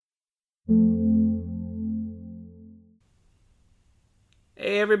Hey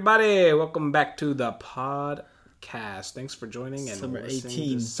everybody, welcome back to the podcast. Thanks for joining and Summer listening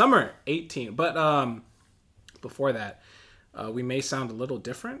 18. to Summer 18. But before that, we may sound a little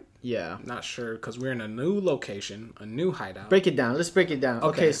different. Yeah. Not sure because we're in a new location, a new hideout. Break it down. Let's break it down.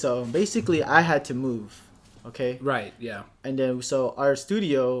 Okay, so basically I had to move. Okay. Right, yeah. And then so our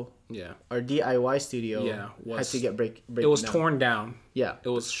studio, Yeah. our DIY studio, had to get break. It was down. torn down. Yeah. It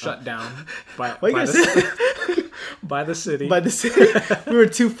was shut down by What you by, gonna the, say? by the city. By the city. We were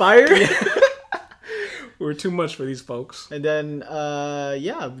too fired. We were too much for these folks. And then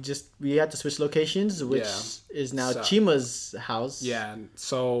we had to switch locations, which is now Chima's house. Yeah,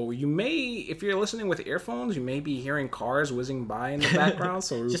 so you may, if you're listening with earphones, you may be hearing cars whizzing by in the background.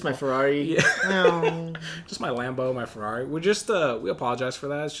 So just my Ferrari. Yeah. Just my Lambo, my Ferrari. We're just we apologize for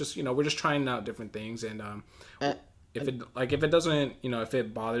that. It's just, we're just trying out different things, and if it doesn't, if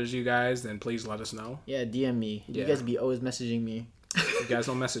it bothers you guys, then please let us know. Yeah, DM me. You guys be always messaging me. You guys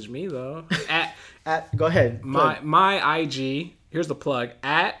don't message me though. Go ahead. My IG. Here's the plug.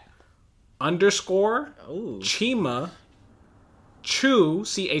 @_ Chima Choo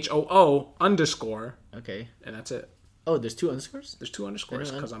CHOO_ Okay. And that's it. Oh, there's 2 underscores? There's 2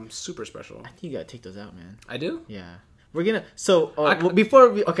 underscores because I'm super special. I think you gotta take those out, man. I do? Yeah. We're gonna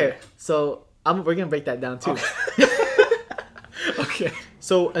we're gonna break that down too. Okay.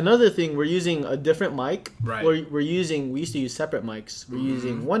 So another thing, we're using a different mic. Right. We used to use separate mics. We're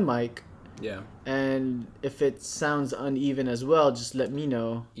using one mic. Yeah. And if it sounds uneven as well, just let me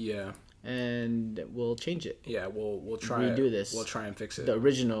know. Yeah. And we'll change it. Yeah, we'll try redo this. We'll try and fix it the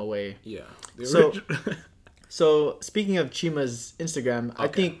original way. Yeah. So speaking of Chima's Instagram, I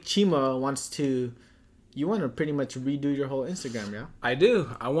think Chima wants to. You want to pretty much redo your whole Instagram, yeah? I do.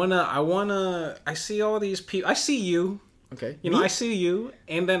 I see all these people. I see you. Okay. I see you,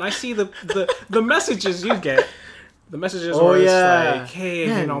 and then I see the messages you get. The messages where it's like, hey,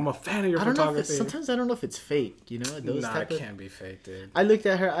 man, I'm a fan of your photography. Sometimes I don't know if it's fake, It can't be fake, dude. I looked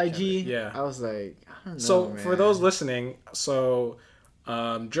at her IG. Yeah. I was like, I don't know, So man. for those listening,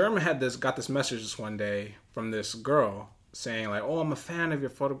 Jeremy got this message this one day from this girl saying like, oh, I'm a fan of your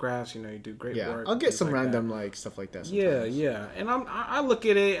photographs. You do great work. I'll get some like random that. Stuff like that. Sometimes. Yeah. And I look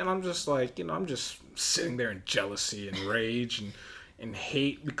at it and I'm just like, I'm just sitting there in jealousy and rage and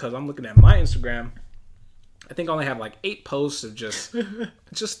hate because I'm looking at my Instagram. I think I only have like 8 posts of just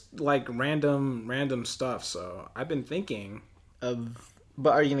like random stuff. So I've been thinking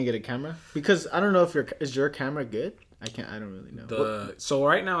But are you gonna get a camera? Because I don't know if is your camera good? I don't really know. So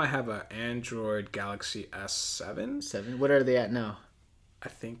right now I have an Android Galaxy S7. 7. What are they at now? I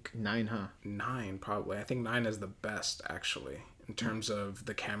think 9, huh? 9 probably. I think 9 is the best actually in terms of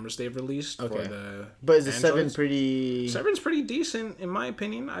the cameras they've released for the. But is the Androids. 7 pretty? 7's pretty decent in my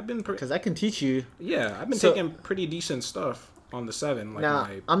opinion. Because I can teach you. Yeah, I've been taking pretty decent stuff on the 7. Like now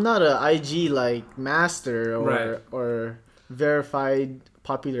I'm not a IG like master or verified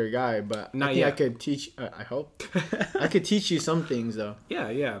popular guy, but I think I could teach. I hope I could teach you some things though.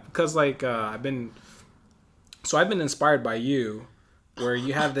 Yeah, because like I've been inspired by you, where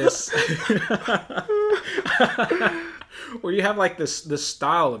you have this, where you have like this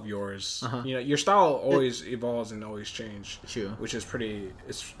style of yours. Your style always evolves and always changes. True. Which is pretty.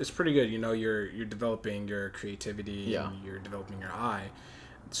 It's pretty good. You're developing your creativity. Yeah. And you're developing your eye.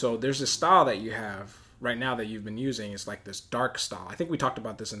 So there's this style that you have right now that you've been using. It's like this dark style. I think we talked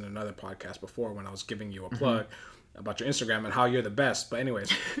about this in another podcast before when I was giving you a plug about your Instagram and how you're the best. But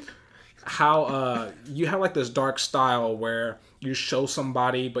anyways, how you have like this dark style where you show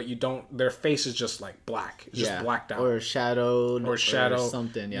somebody, but you don't. Their face is just like black. It's just blacked out, or shadowed, or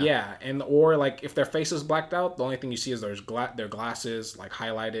something. Yeah, and or like if their face is blacked out, the only thing you see is their glasses like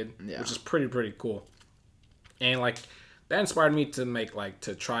highlighted, which is pretty cool. And like that inspired me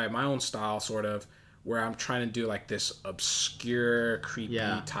to try my own style, sort of, where I'm trying to do like this obscure, creepy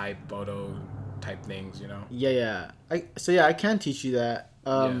type photo type things, Yeah. I can teach you that.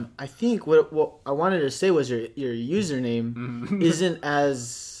 I think what I wanted to say was your username isn't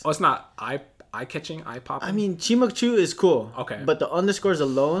as. Oh, it's not eye-catching, eye-popping? I mean, Chimakchu is cool. Okay. But the underscores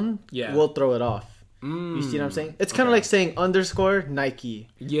alone will throw it off. You see what I'm saying? It's kind of like saying underscore Nike.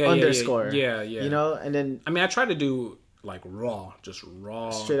 Underscore. Yeah. And then. I mean, I tried to do like raw,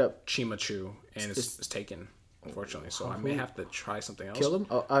 straight up Chimachu, and it's taken, unfortunately. So I may have to try something else. Kill him?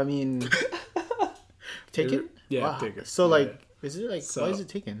 Oh, I mean, take it? Yeah, wow. take it. So yeah. Is it like, why is it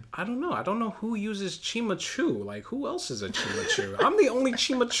taken? I don't know. I don't know who uses Chimachu. Like, who else is a Chimachu? I'm the only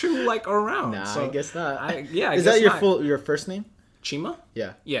Chimachu like around. Nah, so I guess not. I is guess that your first name? Chima?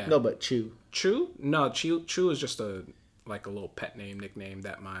 Yeah. Yeah. No, but Chu. Chu? No, Chu is just a like a little pet name, nickname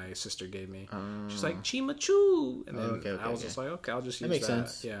that my sister gave me. She's like Chima Chu, and then I was just like, okay, I'll just use that. Makes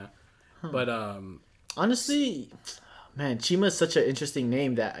sense. Yeah, but honestly, man, Chima is such an interesting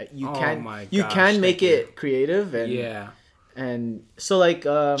name that you can make it creative and and so like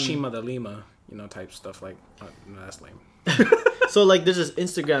Chima the Lima, type stuff like no, that's lame. So like there's this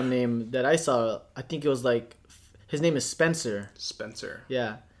Instagram name that I saw. I think it was like his name is Spencer. Spencer.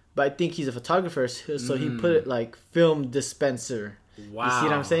 Yeah. But I think he's a photographer, so he put it like film dispenser. Wow. You see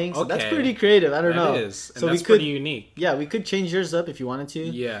what I'm saying? So that's pretty creative. I don't know. It is. And so that's pretty unique. Yeah, we could change yours up if you wanted to.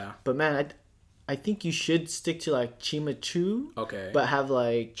 Yeah. But man, I think you should stick to like Chima Chu. Okay. But have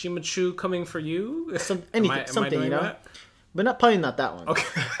like Chima Chu coming for you? Something, that? But probably not that one.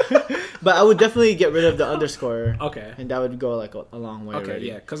 Okay. But I would definitely get rid of the underscore. Okay. And that would go like a long way. Okay, already.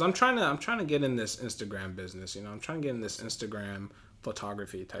 yeah, because I'm trying to get in this Instagram business. I'm trying to get in this Instagram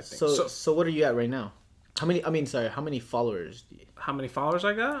photography type thing. So what are you at right now? How many followers do you... How many followers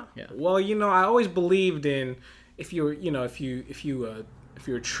I got? Yeah. Well, I always believed in if you're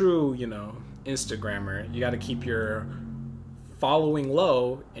a true, Instagrammer, you got to keep your following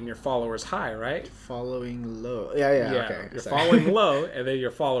low and your followers high, right? Following low. Yeah. Okay. You're following low and then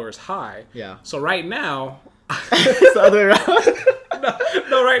your followers high. Yeah. So right now, it's the other way around.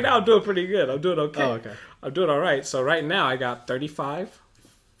 no, right now I'm doing pretty good. I'm doing okay. Oh, okay. I'm doing all right. So right now I got 35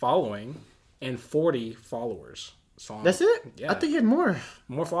 following and 40 followers. So that's it? Yeah. I think you had more.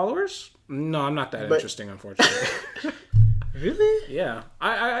 More followers? No, I'm not that interesting, unfortunately. Really? Yeah.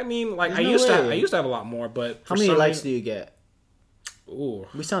 I mean, like, I used to have a lot more, but how many likes do you get? Ooh.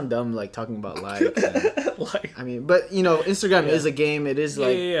 We sound dumb like talking about likes. I mean, but Instagram is a game. It is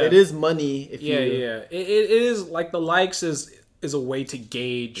like it is money. If It is like the likes is a way to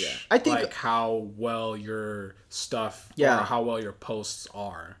gauge. I think like how well your stuff or how well your posts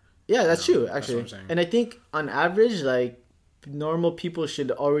are. Yeah, that's true actually. That's and I think on average, like normal people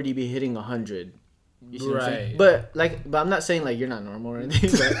should already be hitting 100. You see what I'm saying? But I'm not saying like you're not normal or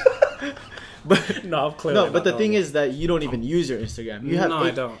anything. But no, I'm clearly no. But the thing is that you don't even use your Instagram. You have I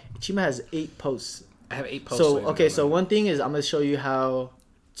don't. Chima has 8 posts. I have 8 posts. So one thing is I'm gonna show you how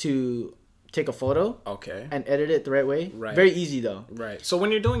to take a photo. Okay. And edit it the right way. Right. Very easy though. Right. So when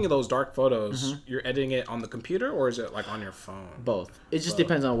you're doing those dark photos, you're editing it on the computer or is it like on your phone? Both. It just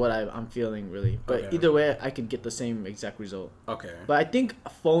depends on what I'm feeling really. But either way, I could get the same exact result. Okay. But I think a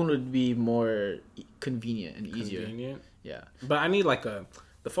phone would be more convenient and easier. Convenient. Yeah. But I need like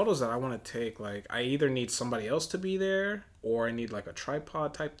the photos that I want to take, like I either need somebody else to be there or I need like a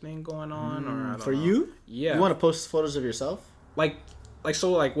tripod type thing going on or I don't know. For you? Yeah. You want to post photos of yourself?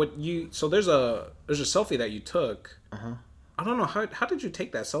 So there's a selfie that you took. I don't know how did you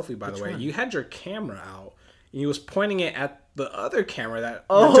take that selfie, by the way? You had your camera out and you was pointing it at the other camera that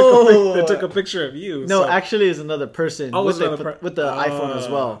took a picture of you. No, actually it's another person with the iPhone as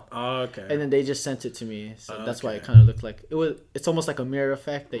well. Oh, okay. And then they just sent it to me. So that's why it kind of looked like it's almost like a mirror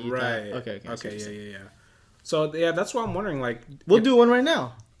effect that you thought. Okay, yeah. So yeah, that's why I'm wondering like we'll do one right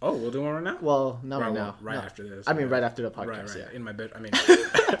now. Oh, we'll do one right now? Well, not right now. Right after this. I mean, right after the podcast. Right. In my bed. I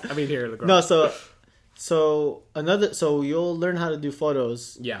mean, here in the garage. No, so you'll learn how to do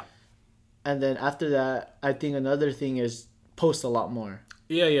photos. Yeah. And then after that, I think another thing is post a lot more.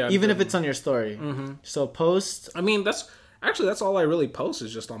 Yeah. Even if it's on your story. Mm-hmm. So post. I mean, that's all I really post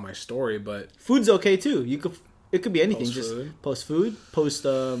is just on my story, but food's okay too. It could be anything. Post food. Post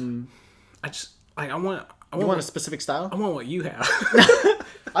I want a specific style? I want what you have.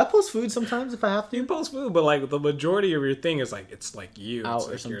 I post food sometimes if I have to. You post food, but like the majority of your thing is like it's like you. Out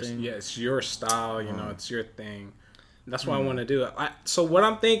it's like or something. It's your style. It's your thing. That's why I want to do it. So what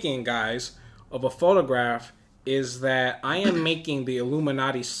I'm thinking, guys, of a photograph is that I am making the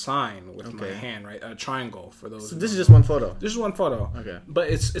Illuminati sign with my hand, right? A triangle for those. So this is just one photo. This is one photo. Okay. But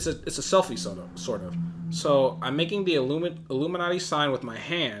it's a selfie sort of. So I'm making the Illuminati sign with my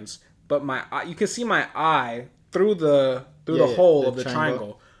hands, but you can see my eye through the hole of the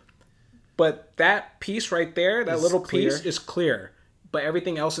triangle. But that piece right there, that little piece is clear. But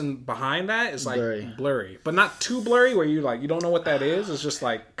everything else behind that is like blurry. But not too blurry where you don't know what that is. It's just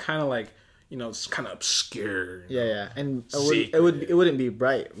like kind of like, it's kind of obscure. Yeah. And it wouldn't be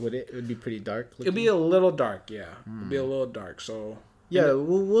bright, would it? It would be pretty dark looking. It'd be a little dark, yeah. It'd be a little dark. So yeah,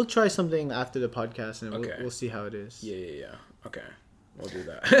 we'll try something after the podcast and we'll see how it is. Yeah. Okay. We'll do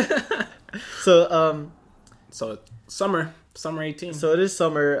that. So summer 18. So it is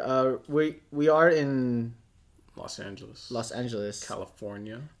summer. We are in Los Angeles,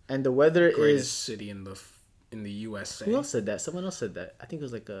 California, and the weather greatest city in the USA. Who else said that? Someone else said that. I think it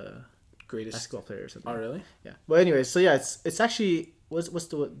was like a greatest basketball player or something. Oh, really? Yeah. Well, anyway, so yeah, it's actually what's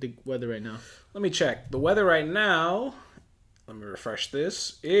the weather right now? Let me check. The weather right now let me refresh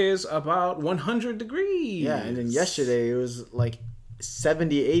this, is about 100 degrees. Yeah, and then yesterday it was like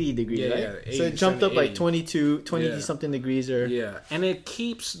 70, 80 degrees, right? Yeah, 80, so it jumped up 80. Like 20 something degrees. Yeah, and it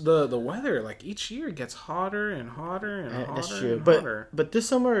keeps the weather, like each year it gets hotter and hotter and hotter. That's true. And hotter. But this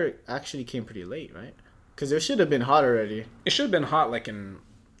summer actually came pretty late, right? Because it should have been hot already. It should have been hot like in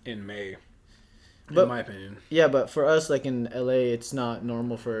May, in my opinion. Yeah, but for us, like in LA, it's not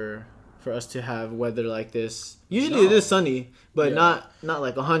normal for us to have weather like this. Usually it is sunny, but not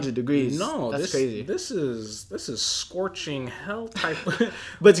like 100 degrees. No, that's crazy. This is scorching hell type.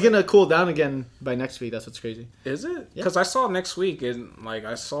 But it's gonna cool down again by next week. That's what's crazy. Is it? Because I saw next week, and like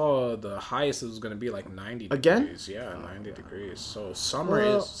I saw the highest is gonna be like 90 again. Degrees. Yeah, 90 degrees. So summer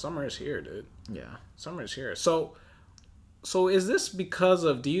is here, dude. Yeah, summer is here. So is this because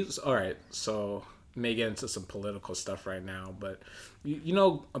of all right? So may get into some political stuff right now, but you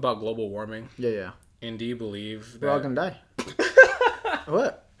know about global warming? Yeah. And do you believe that... We're all gonna die?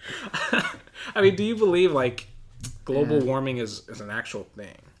 What? I mean, do you believe like global warming is an actual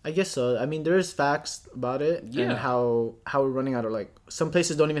thing? I guess so. I mean, there's facts about it and how we're running out of, like, some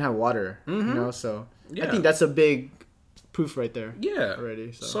places don't even have water. You know, so I think that's a big proof right there. Yeah,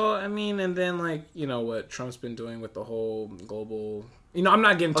 already. So I mean, and then like what Trump's been doing with the whole global. I'm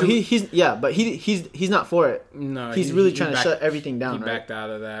not getting too. But he's not for it. No, he's really trying to shut everything down. He backed out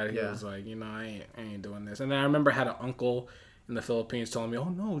of that. He was like, I ain't doing this. And then I remember I had an uncle in the Philippines telling me, oh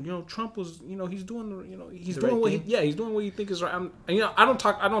no, Trump was, he's doing, he's doing what he's doing what you think is right. I don't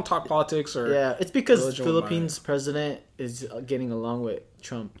talk politics or it's because Philippines president is getting along with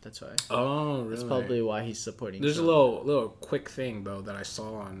Trump. That's why. Oh, really? That's probably why he's supporting. There's Trump. a little quick thing though that I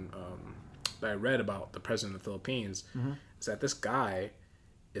saw on that I read about the president of the Philippines. Is that this guy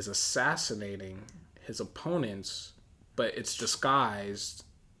is assassinating his opponents, but it's disguised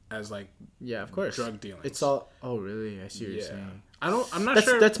as like of course drug dealing. It's all really. I see what you're saying. I'm not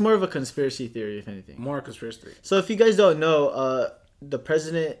sure. That's more of a conspiracy theory, if anything. More conspiracy theory. So if you guys don't know, the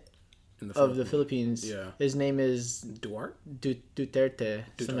president of the Philippines, his name is Duterte.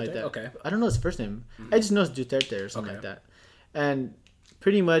 Something like that. Okay. I don't know his first name. I just know it's Duterte or something like that. And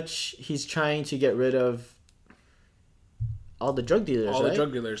pretty much he's trying to get rid of all the drug dealers. The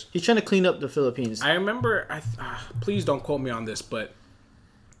drug dealers. He's trying to clean up the Philippines. I remember. Please don't quote me on this, but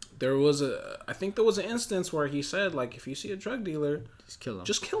I think there was an instance where he said, like, if you see a drug dealer,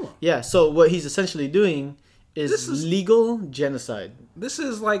 just kill him. Yeah. So what he's essentially doing is legal genocide. This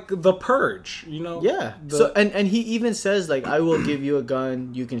is like the purge, Yeah. So and he even says, like, I will give you a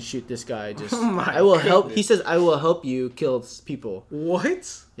gun, you can shoot this guy. Just help. He says, I will help you kill people.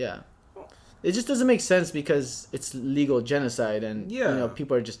 What? Yeah. It just doesn't make sense because it's legal genocide and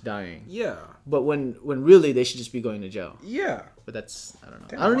people are just dying. Yeah. But when really they should just be going to jail. Yeah. But that's, I don't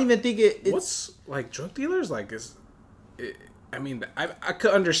know. I don't even think it's... What's, like, drug dealers? Like, I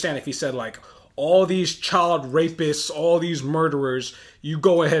could understand if he said, like, all these child rapists, all these murderers, you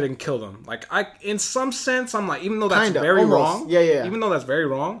go ahead and kill them. Like, in some sense, I'm like, even though that's very wrong. Yeah. Even though that's very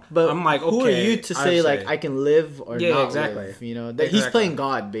wrong, but I'm like, okay. Who are you to say, like, I can live or not exactly. live? That he's playing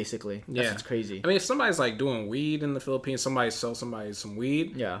God, basically. That's what's crazy. I mean, if somebody's, like, doing weed in the Philippines, somebody sells somebody some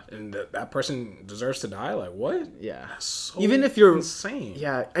weed, and that person deserves to die, like, what? Yeah. That's so even if you're insane.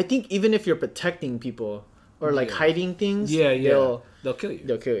 Yeah, I think even if you're protecting people or, like, hiding things, they'll kill you.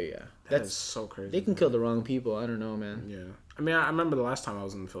 They'll kill you, yeah. That's so crazy. They can kill the wrong people. I don't know, man. Yeah. I mean, I remember the last time I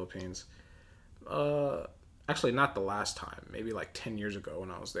was in the Philippines. Actually, not the last time. Maybe like 10 years ago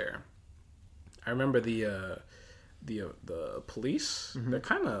when I was there. I remember the police. They're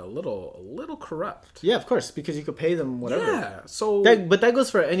kind of a little corrupt. Yeah, of course, because you could pay them whatever. Yeah. So, but that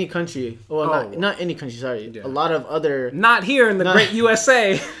goes for any country. Well, not any country. Sorry, a lot of other. Not here in the great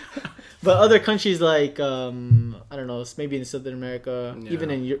USA. But other countries like I don't know, maybe in Southern America, even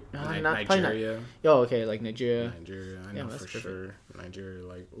in Nigeria. Okay, like Nigeria. I know for sure. Nigeria,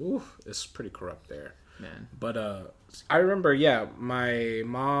 like, it's pretty corrupt there, man. But I remember, my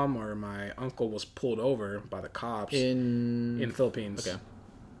mom or my uncle was pulled over by the cops in Philippines. Okay,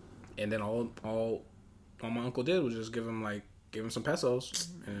 and then all my uncle did was just give him some pesos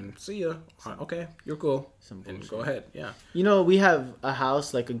and see ya. Okay, you're cool. And go ahead. Yeah. We have a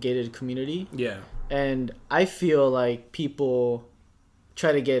house, like a gated community. Yeah. And I feel like people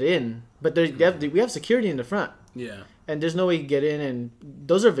try to get in, but we have security in the front. Yeah. And there's no way to get in, and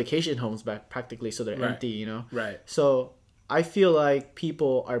those are vacation homes practically, so they're empty, Right. So I feel like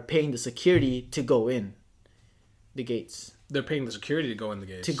people are paying the security to go in the gates. They're paying the security to go in the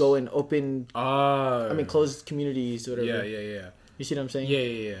gates. To go and open, closed communities, whatever. Yeah. You see what I'm saying?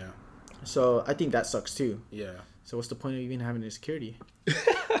 Yeah. So I think that sucks too. Yeah. So what's the point of even having the security?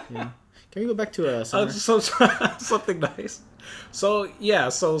 Can we go back to summer? Something nice. So yeah,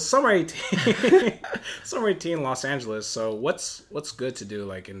 so summer 18, summer 18, Los Angeles. So what's good to do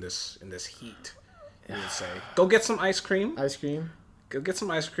like in this heat? You would say go get some ice cream. Ice cream. Go get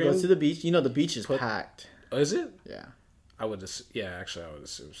some ice cream. Go to the beach. You know the beach is packed. Oh, is it? Yeah. I would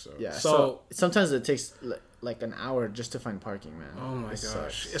assume so. Yeah. So sometimes it takes like an hour just to find parking, man. Oh my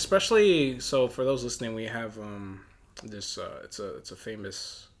gosh. Especially so for those listening, we have this it's a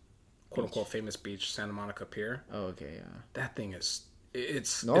famous quote unquote famous beach, Santa Monica Pier. Oh, okay, yeah. That thing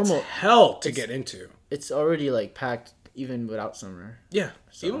it's normal. It's hell to get into. It's already like packed even without summer. Yeah.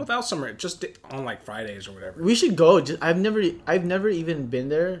 So. Even without summer, just on like Fridays or whatever. We should go. I've never even been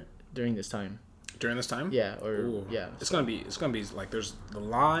there during this time. During this time? Yeah, yeah. It's gonna be like there's the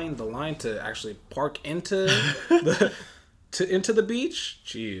line to actually park into into the beach.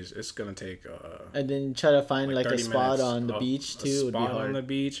 Jeez, it's gonna take and then try to find like a spot on the beach too. Would be hard. On the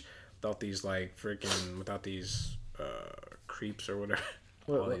beach without these creeps or whatever.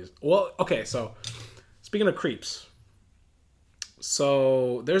 Well, okay, so speaking of creeps,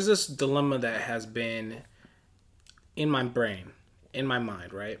 so there's this dilemma that has been in my brain, in my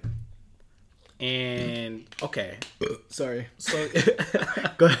mind, right? And okay, sorry. So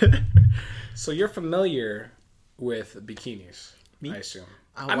go ahead. So you're familiar with bikinis, I assume.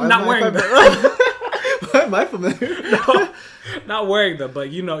 I'm not wearing them. Why am I familiar? No, not wearing them,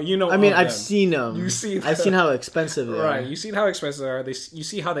 but you know. I mean, I've seen them. You see, I've seen how expensive they are. Right, you see how expensive they are. You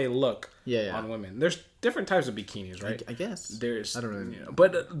see how they look on women. There's different types of bikinis, right? I guess. There's. I don't really know.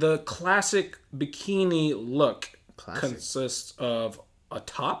 But the classic bikini look consists of a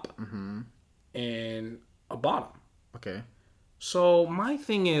top and a bottom. Okay. So my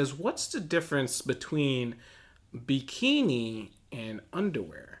thing is, what's the difference between bikini and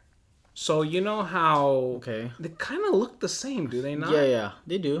underwear? So you know how they kind of look the same, do they not? Yeah,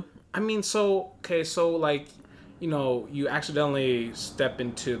 they do. I mean, so like, you know, you accidentally step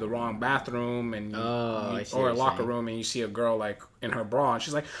into the wrong bathroom and or a locker room and you see a girl like in her bra and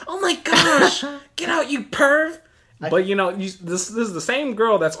she's like, "Oh my gosh, get out, you perv!" But you know, this is the same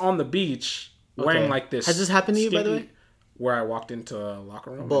girl that's on the beach wearing like this. Has this happened to you, by the way? Where I walked into a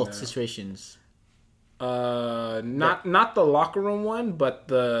locker room. Both situations. Not the locker room one, but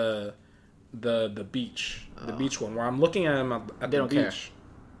the beach, the beach one, where I'm looking at them at the beach. Care.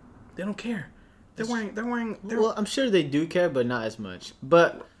 They don't care. They're wearing. Well, I'm sure they do care, but not as much.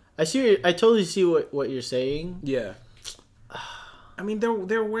 But I totally see what you're saying. Yeah. I mean,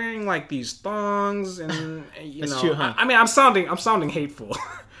 they're wearing like these thongs, and you know. True, huh? I mean, I'm sounding hateful.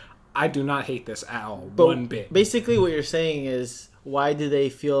 I do not hate this at all, one bit. Basically, what you're saying is, why do they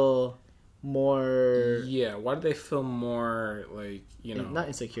feel more? Yeah, why do they feel more like, you know? Not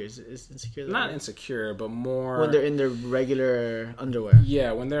insecure. Is insecure? Not insecure, but more when they're in their regular underwear.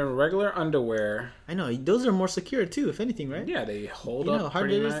 Yeah, when they're in regular underwear. I know those are more secure too, if anything, right? Yeah, they hold up. You know how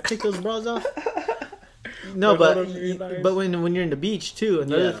hard it is to take those bras off. No, but when you're in the beach too,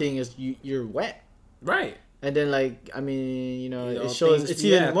 another thing is you're wet. Right. And then, like, I mean, you know it shows. It's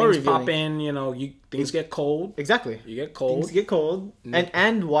even more revealing. Pop in, you know, things get cold. Exactly. You get cold. Things get cold,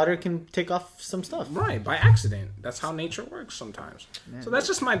 and water can take off some stuff. Right, by accident. That's how nature works sometimes. Man, so that's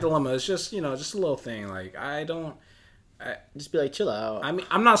just my dilemma. It's just, you know, just a little thing. Like, just be like, chill out. I mean,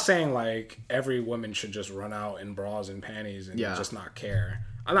 I'm not saying like every woman should just run out in bras and panties and just not care.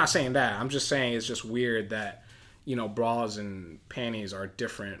 I'm not saying that. I'm just saying it's just weird that, you know, bras and panties are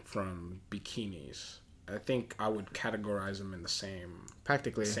different from bikinis. I think I would categorize them in the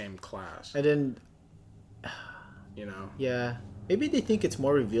same class. And then, you know, maybe they think it's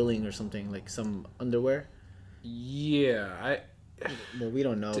more revealing or something, like some underwear. Yeah, well, we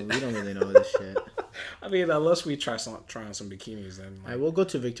don't know. We don't really know this shit. I mean, unless we try on some bikinis, then I will go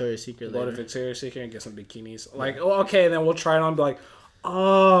to Victoria's Secret. Go to Victoria's Secret and get some bikinis. Like, okay, then we'll try it on. And be like,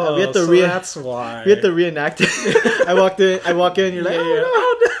 oh, we have to that's why we have to reenact it. I walk in. You're like,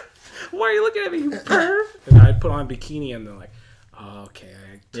 oh, no. Why are you looking at me, you perv? And I put on a bikini and they're like, oh, okay,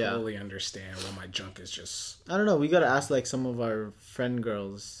 I totally understand. Well, my junk is just... I don't know. We got to ask like some of our friend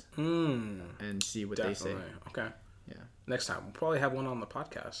girls and see what they say. Okay. Yeah. Next time. We'll probably have one on the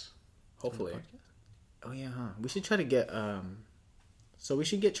podcast. Hopefully. Oh, yeah, huh? We should try to get... So we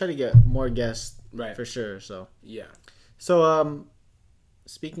should try to get more guests. Right. For sure, so... Yeah. So,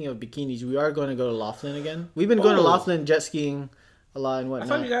 speaking of bikinis, we are going to go to Laughlin again. We've been going to Laughlin jet skiing a lot and whatnot. I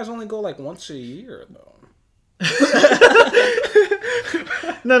thought you guys only go like once a year though.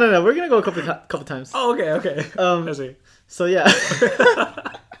 No. We're gonna go a couple times. Oh, okay. I see. So yeah.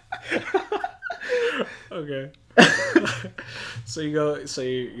 Okay. So you go. So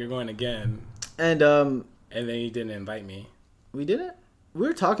you're going again. And then you didn't invite me. We didn't. we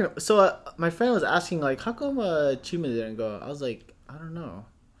were talking. So my friend was asking like, how come Chima didn't go? I was like, I don't know.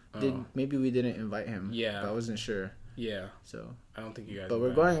 Maybe we didn't invite him. Yeah, but I wasn't sure. Yeah. So I don't think you guys. But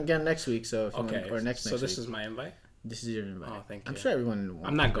we're going again next week. So if okay. or next So this week. Is my invite. This is your invite. Oh, thank you. I'm sure everyone.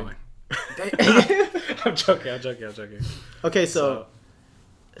 I'm not going. I'm joking. Okay, so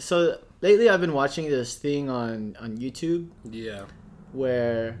lately I've been watching this thing on YouTube. Yeah.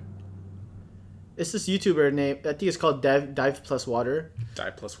 Where it's this YouTuber named, I think it's called Dive Plus Water.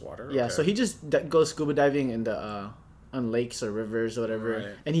 Dive Plus Water. Yeah, okay. So he just goes scuba diving in the on lakes or rivers or whatever, right.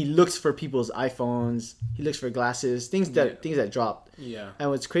 And he looks for people's iPhones. He looks for glasses, things that dropped. Yeah. And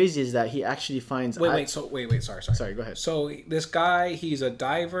what's crazy is that he actually finds. Wait. Sorry. Sorry, go ahead. So this guy, he's a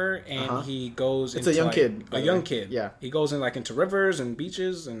diver, and he goes. It's a young kid. A young kid. Yeah. He goes in like into rivers and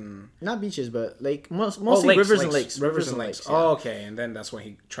beaches and. Not beaches, but mostly rivers and lakes. Rivers and lakes. Yeah. Oh, okay. And then that's when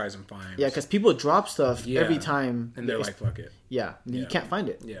he tries and finds. Yeah, because people drop stuff every time. And they're like, fuck it. Yeah, you can't find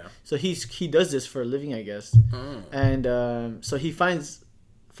it. Yeah. So he does this for a living, I guess. Oh. And so he finds,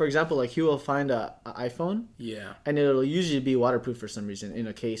 for example, like he will find a iPhone. Yeah. And it'll usually be waterproof for some reason in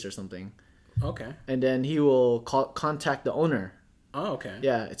a case or something. Okay. And then he will contact the owner. Oh, okay.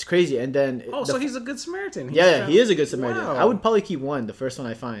 Yeah, it's crazy. And then so he's a good Samaritan. He is a good Samaritan. Wow. I would probably keep one, the first one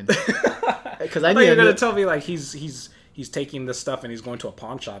I find. Because I thought you were gonna tell me like he's taking this stuff and he's going to a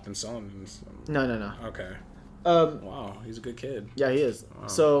pawn shop and selling it. No. Okay. Wow, he's a good kid. Yeah, he is. Wow,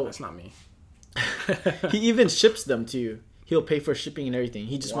 so that's not me. He even ships them to you. He'll pay for shipping and everything.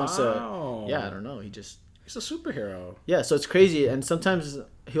 He just wants to. Yeah, I don't know. He's a superhero. Yeah, so it's crazy. And sometimes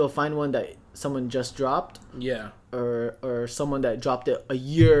he'll find one that someone just dropped. Yeah. Or someone that dropped it a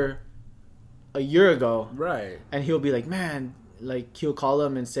year ago. Right. And he'll be like, man, like he'll call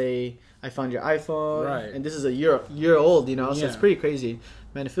them and say, I found your iPhone. Right. And this is a year old, you know. So it's pretty crazy.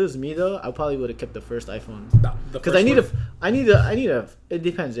 Man, if it was me though, I probably would have kept the first iPhone. Because I need a. It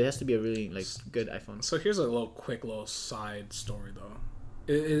depends. It has to be a really like good iPhone. So here's a quick side story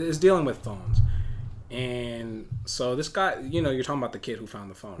though. It's dealing with phones, and so this guy, you're talking about the kid who found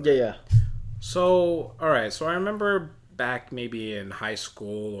the phone. Right? Yeah. So all right. So I remember back maybe in high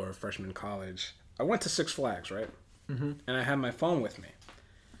school or freshman college, I went to Six Flags, right? Mm-hmm. And I had my phone with me.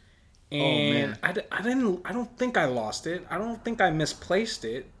 And I don't think I lost it. I don't think I misplaced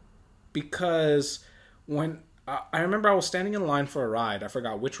it because when I remember I was standing in line for a ride. I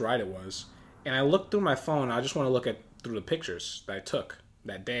forgot which ride it was. And I looked through my phone. I just want to look through the pictures that I took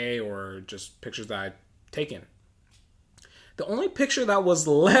that day or just pictures that I'd taken. The only picture that was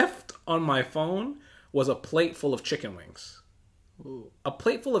left on my phone was a plate full of chicken wings. Ooh. A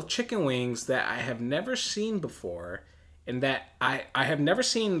plate full of chicken wings that I have never seen before. And that I have never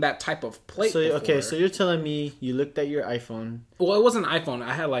seen that type of plate before. Okay, so you're telling me you looked at your iPhone. Well, it wasn't an iPhone.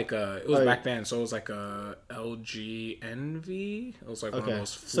 I had it was back then, so it was like a LG Envy. It was like one of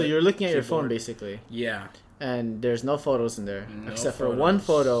those so you're looking at your phone, basically. Yeah. And there's no photos in there. Except for one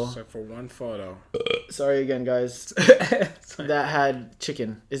photo. Sorry again, guys. That had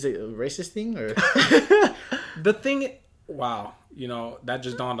chicken. Is it a racist thing? Or The thing... Wow. That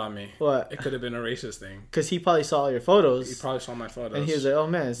just dawned on me. What? It could have been a racist thing. Because he probably saw your photos. He probably saw my photos. And he was like, oh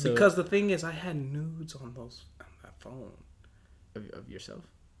man. So... Because the thing is, I had nudes on that phone. Of yourself?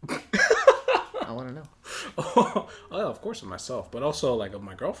 I want to know. Oh, of course of myself. But also, like, of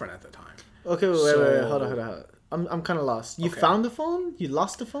my girlfriend at the time. Okay, wait. Hold on. I'm kind of lost. You found the phone? You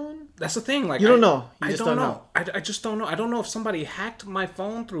lost the phone? That's the thing. Like, you don't know. I just don't know. I just don't know. I don't know if somebody hacked my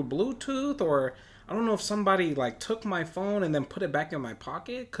phone through Bluetooth or... I don't know if somebody took my phone and then put it back in my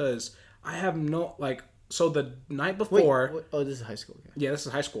pocket because I have no So the night before, wait. Oh, this is high school. Okay. Yeah, this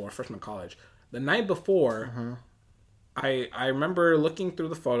is high school or freshman college. The night before, I remember looking through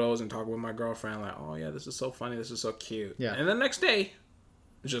the photos and talking with my girlfriend like, oh yeah, this is so funny, this is so cute. Yeah. And the next day,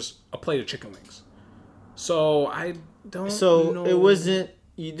 just a plate of chicken wings. So I don't. So know. It wasn't.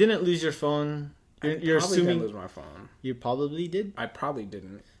 You didn't lose your phone. You're assuming didn't lose my phone. You probably did. I probably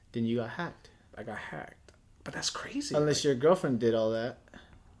didn't. Then you got hacked. I got hacked. But that's crazy. Unless your girlfriend did all that.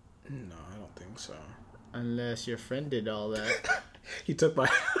 No, I don't think so. Unless your friend did all that. He took my...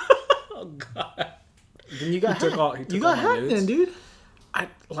 Oh, God. Then you got hacked. You got hacked then, dude.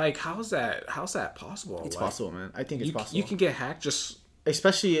 How's that possible? It's possible, man. I think it's possible. You can get hacked just...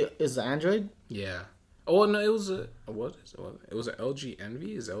 Especially is the Android? Yeah. Oh, no, it was a... What is it? It was an LG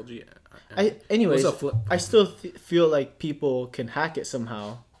Envy? Is LG... Anyways, I still feel like people can hack it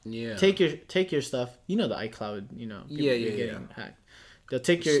somehow. Yeah. Take your stuff. The iCloud. People getting hacked. They'll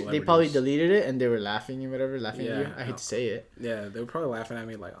take They probably deleted it and they were laughing at you. I hate to say it. Yeah, they were probably laughing at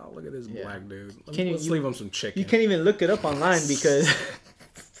me like, "Oh, look at this black dude. Let's leave him some chicken." You can't even look it up online because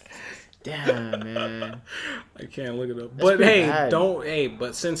Damn, man. I can't look it up. But hey, bad.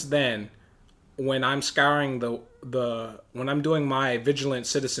 But since then, when I'm scouring when I'm doing my vigilant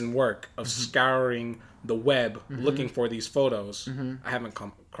citizen work of scouring the web looking for these photos, I haven't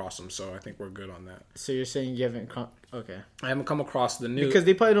come across them, so I think we're good on that. So you're saying you haven't okay. I haven't come across the new... Because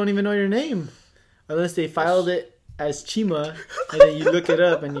they probably don't even know your name. Unless they filed it as Chima, and then you look it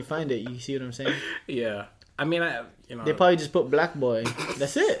up and you find it. You see what I'm saying? Yeah. I mean, they probably just put black boy.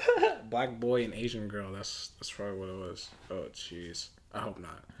 That's it. Black boy and Asian girl. That's probably what it was. Oh, jeez. I hope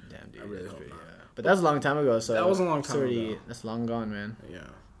not. Damn, dude. I really hope not. Yeah. But that was a long time ago. So that was a long time ago. That's long gone, man. Yeah.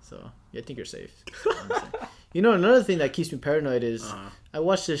 So I think you're safe. You know, another thing that keeps me paranoid is I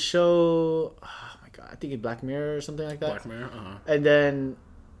watched this show. Oh my god, I think it's Black Mirror or something like that. Black Mirror. And then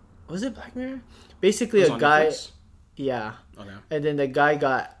was it Black Mirror? Basically, a guy. Netflix? Yeah. Okay. And then the guy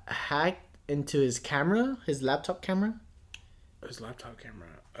got hacked into his camera, his laptop camera. His laptop camera.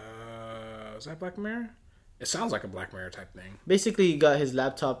 Was that Black Mirror? It sounds like a Black Mirror type thing. Basically, he got his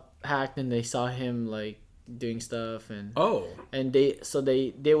laptop hacked, and they saw him like doing stuff, and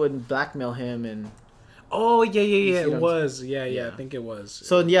they would blackmail him and. Oh yeah. It was yeah. I think it was.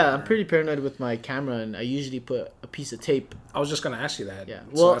 So yeah, I'm pretty paranoid with my camera, and I usually put a piece of tape. I was just gonna ask you that. Yeah.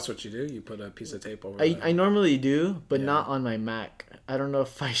 Well, so that's what you do. You put a piece of tape over. I normally do, but not on my Mac. I don't know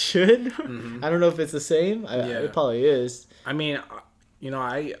if I should. I don't know if it's the same. It probably is. I mean, you know,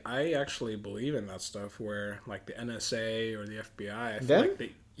 I actually believe in that stuff where like the NSA or the FBI.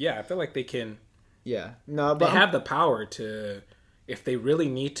 I feel like they can. Yeah. No, but they have the power to, if they really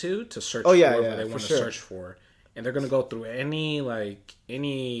need to search for whatever they want to search for, and they're gonna go through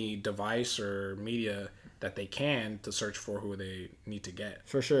any device or media that they can to search for who they need to get.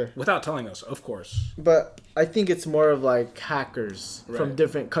 For sure. Without telling us, of course. But I think it's more of like hackers from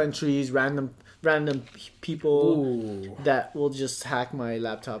different countries, random people that will just hack my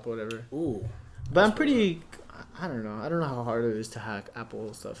laptop or whatever. Ooh. But I'm pretty... I don't know. I don't know how hard it is to hack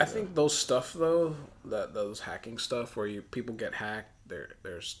Apple stuff. I think those stuff though, those hacking stuff where people get hacked, their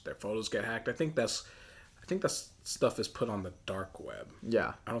photos get hacked. I think that stuff is put on the dark web.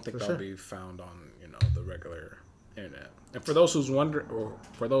 Yeah, I don't think that'll be found on the regular internet. And for those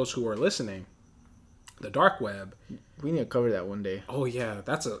for those who are listening, the dark web. We need to cover that one day. Oh yeah,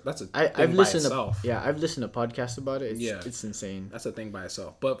 that's a I've listened itself. I've listened to podcasts about it. It's insane. That's a thing by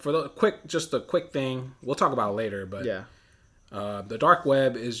itself. But for just a quick thing, we'll talk about it later. But the dark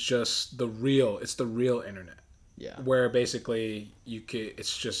web is just it's the real internet. Yeah. Where basically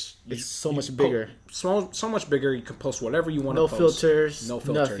it's so much bigger. So much bigger. You can post whatever you want to post. Filters. No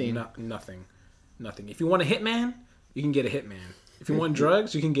filter. Nothing. If you want a hitman, you can get a hitman. If you want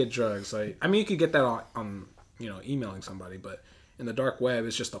drugs, you can get drugs. Like, I mean, you could get that on emailing somebody, but in the dark web,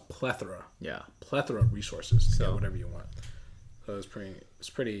 it's just a plethora of resources to get whatever you want. So it's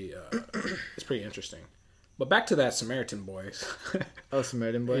pretty interesting. But back to that Samaritan boy. Oh,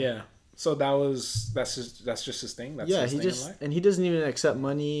 Samaritan boy. Yeah. So that's just his thing. That's his thing in life? And he doesn't even accept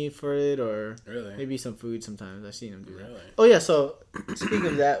money for it, or really maybe some food sometimes. I've seen him do that. Really? Oh yeah. So speaking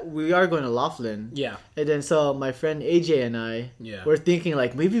of that, we are going to Laughlin. Yeah. And then so my friend AJ and I were thinking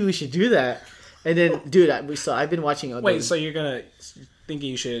like maybe we should do that. And then dude, I've been watching. So you're thinking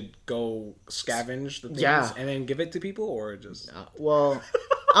you should go scavenge the things and then give it to people, or just well.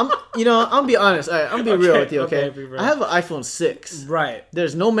 I'm gonna be honest. All right, I'm gonna be real with you, okay? I have an iPhone 6. Right.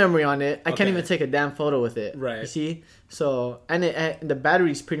 There's no memory on it. I can't even take a damn photo with it. Right. You see? So, and the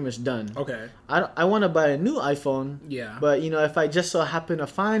battery's pretty much done. Okay. I want to buy a new iPhone. Yeah. But, if I just so happen to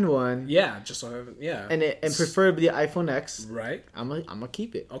find one. Yeah, And preferably the iPhone X. Right. I'm gonna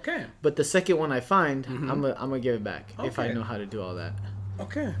keep it. Okay. But the second one I find, I'm gonna give it back if I know how to do all that.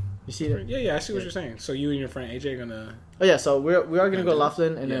 Okay. You see that? Yeah, I see what you're saying. So you and your friend AJ are gonna. Oh yeah, so we are gonna go to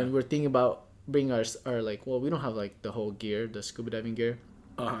Laughlin, and then we're thinking about bringing our we don't have like the whole gear, the scuba diving gear.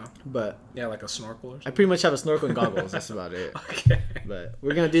 But like a snorkel or something. I pretty much have a snorkel and goggles. That's about it. Okay. But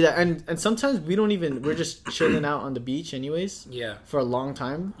we're gonna do that, and sometimes we're just chilling out on the beach, anyways. Yeah. For a long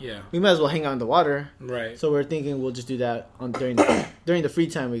time. Yeah. We might as well hang out in the water. Right. So we're thinking we'll just do that during the free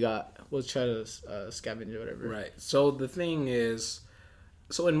time we got. We'll try to scavenge or whatever. Right. So the thing is.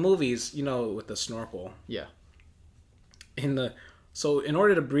 So in movies, with the snorkel. Yeah. So in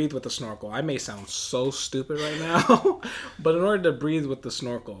order to breathe with the snorkel, I may sound so stupid right now, but in order to breathe with the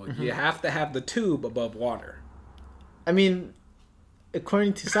snorkel, you have to have the tube above water. I mean,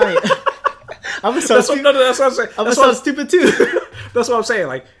 according to science, I'm gonna sound stupid. I'm gonna sound stupid too. That's what I'm saying.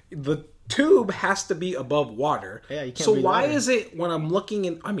 Like the tube has to be above water. Yeah, you can't. So why is it when I'm looking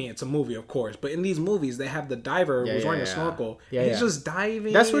in? I mean, it's a movie, of course, but in these movies they have the diver who's wearing a snorkel. Yeah, he's just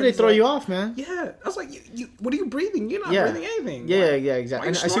diving. That's where they throw you off, man. Yeah, I was like, what are you breathing? You're not breathing anything. Yeah, exactly.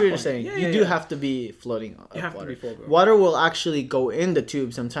 And I see what you're saying. You do have to be floating. You have to be floating. Water will actually go in the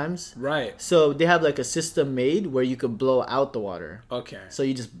tube sometimes. Right. So they have like a system made where you could blow out the water. Okay. So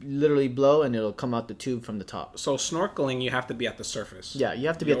you just literally blow and it'll come out the tube from the top. So snorkeling, you have to be at the surface. Yeah, you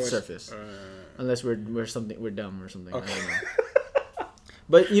have to be at the surface. Unless we're dumb or something. Okay. I don't know.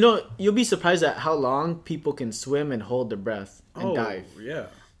 But you'll be surprised at how long people can swim and hold their breath and dive. Yeah.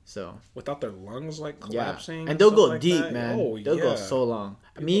 So without their lungs like collapsing. And they'll go like deep, that. Man. They'll go so long.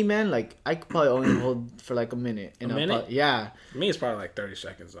 Me, man, like I could probably only hold for like a minute. A minute? For me, it's probably like 30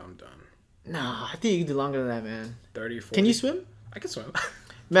 seconds. I'm done. Nah, I think you can do longer than that, man. 30, 40. Can you swim? I can swim.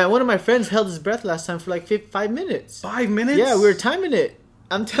 Man, one of my friends held his breath last time for like 5 minutes. 5 minutes? Yeah, we were timing it.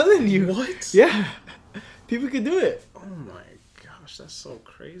 I'm telling you. What? Yeah. People could do it. Oh my gosh, that's so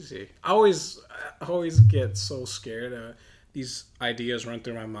crazy. I always get so scared. These ideas run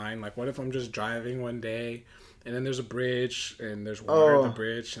through my mind. Like, what if I'm just driving one day and then there's a bridge and there's water at the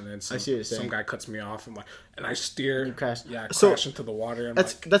bridge and then some guy cuts me off and I steer. You crash. Yeah, I crash into the water. And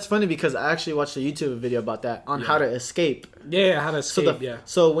that's funny because I actually watched a YouTube video about that on how to escape. Yeah, how to escape.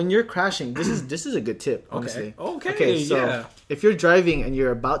 So when you're crashing, this is a good tip, honestly. Okay. So if you're driving and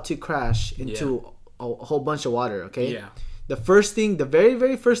you're about to crash into a whole bunch of water, okay? Yeah. The very,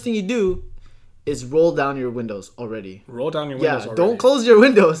 very first thing you do is roll down your windows already. Roll down your windows already. Don't close your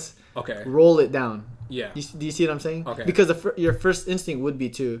windows. Okay. Roll it down. Yeah. Do you see what I'm saying? Okay. Because your first instinct would be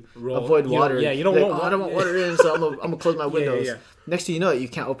to avoid water. You don't want water. I don't want water in, so I'm gonna close my windows. Yeah. Next thing you know, you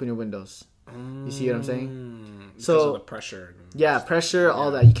can't open your windows. You see what I'm saying? Because of the pressure. Yeah, pressure, all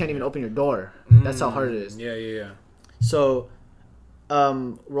that. You can't even open your door. That's how hard it is. Yeah. So,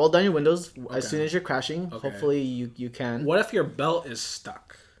 roll down your windows as soon as you're crashing. Okay. Hopefully you can. What if your belt is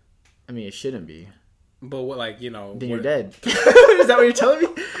stuck? I mean, it shouldn't be. But then you're dead. Is that what you're telling me?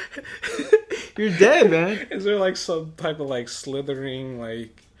 You're dead, man. Is there like some type of like slithering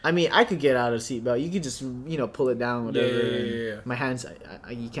like? I mean, I could get out of the seatbelt. You could just pull it down, whatever. Yeah. My hands,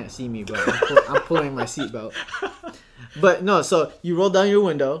 you can't see me, but I'm pulling my seatbelt. But no, so you roll down your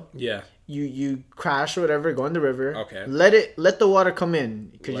window. Yeah. You crash or whatever, go in the river. Okay. Let the water come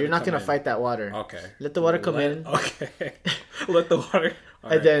in because you're not gonna fight that water. Okay. Let the water come in. Okay. Let the water.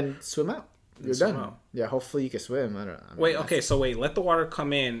 And then swim out. You're done. Out. Yeah, hopefully you can swim. I don't know. Wait, let the water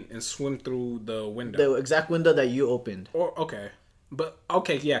come in and swim through the window. The exact window that you opened.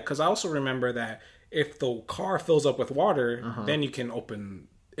 Because I also remember that if the car fills up with water, then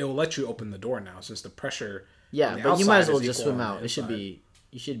it will let you open the door now since the pressure. Yeah, but you might as well just swim out. You should be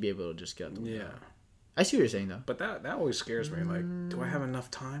able to just get out the window. Yeah. I see what you're saying, though. But that always scares me. Like, do I have enough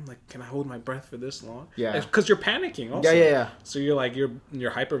time? Like, can I hold my breath for this long? Yeah. Because you're panicking also. Yeah. So you're like, you're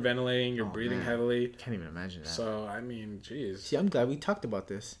hyperventilating, you're breathing heavily. Can't even imagine that. So, I mean, jeez. See, I'm glad we talked about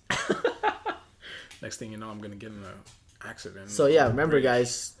this. Next thing you know, I'm going to get in an accident. So, yeah, remember,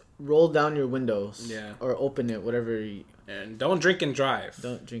 guys, roll down your windows. Yeah. Or open it, whatever. And don't drink and drive.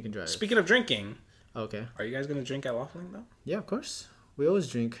 Don't drink and drive. Speaking of drinking. Okay. Are you guys going to drink at Laughlin, though? Yeah, of course. We always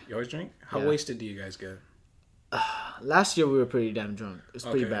drink. You always drink? How wasted do you guys get? Last year we were pretty damn drunk. It was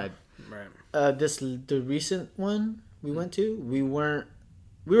pretty bad. Right. The recent one we went to, we were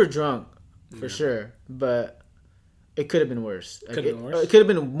drunk for sure, but it could have been worse. Could have been worse? It could have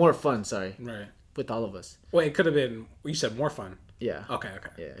been more fun, sorry. Right. With all of us. Wait, it could have been, you said more fun. Yeah. Okay.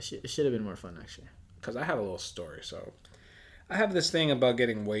 Yeah, it should have been more fun actually. Because I have a little story. So I have this thing about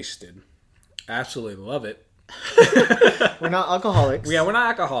getting wasted. I absolutely love it. We're not alcoholics. Yeah, we're not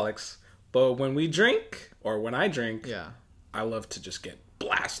alcoholics. But when we drink, or when I drink, I love to just get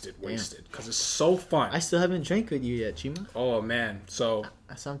blasted, wasted. Because it's so fun. I still haven't drank with you yet, Chima. Oh, man. So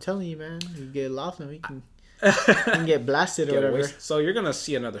I'm telling you, man. We get Laughlin, we can get blasted or whatever. So you're going to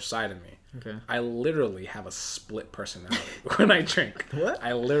see another side of me. Okay. I literally have a split personality when I drink.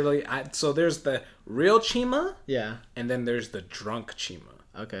 What? So there's the real Chima. Yeah. And then there's the drunk Chima.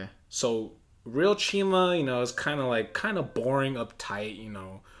 Okay. So real Chima, is kind of boring,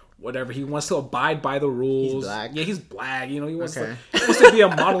 uptight, whatever. He wants to abide by the rules. He's black. Yeah, he's black. He wants to be a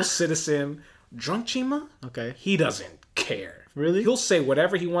model citizen. Drunk Chima? Okay. He doesn't care. Really? He'll say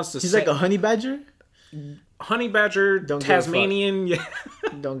whatever he wants to say. He's like a honey badger? Honey badger, Tasmanian. Yeah.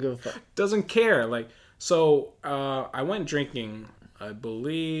 Don't give a fuck. Doesn't care. I went drinking, I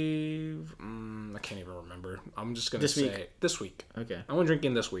believe, I can't even remember. I'm just going to say this week. Okay. I went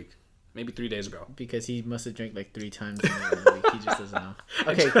drinking this week. Maybe 3 days ago. Because he must have drank like 3 times in a week. He just doesn't know.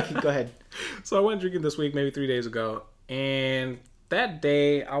 Okay, go ahead. So I went drinking this week, maybe 3 days ago. And that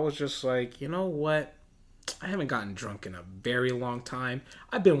day I was just like, you know what? I haven't gotten drunk in a very long time.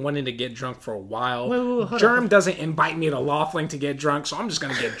 I've been wanting to get drunk for a while. Wait, Germ doesn't invite me to Laughlin to get drunk, so I'm just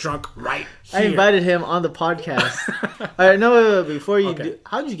going to get drunk right here. I invited him on the podcast. All right, no, wait, before you do,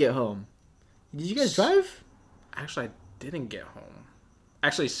 how did you get home? Did you guys drive? Actually, I didn't get home.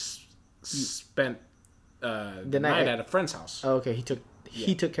 Actually, spent the night at a friend's house. Oh, okay.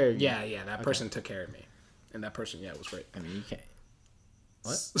 He took care of you. Yeah. That person took care of me. And that person, it was great. I mean, you can't.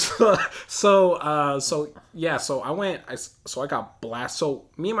 What? So I got blasted. So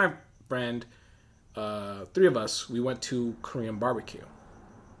me and my friend, 3 of us, we went to Korean barbecue,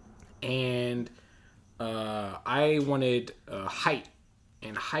 and I wanted Height,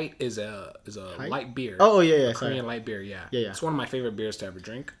 and Height is a light beer. Oh yeah, Korean light beer. Yeah. It's one of my favorite beers to ever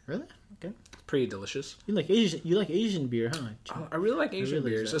drink. Really? Okay. Pretty delicious. You like Asian beer, huh? I really like Asian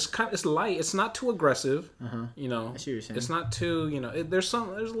beers. It's light. It's not too aggressive. You know, I see what you're saying. It's not too. You know, there's a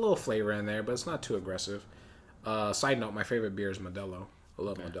little flavor in there, but it's not too aggressive. Side note: my favorite beer is Modelo. I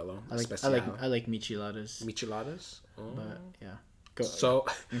love Modelo. I like micheladas. Micheladas. Oh. But yeah.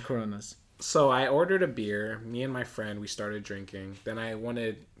 And Coronas. So I ordered a beer. Me and my friend, we started drinking. Then I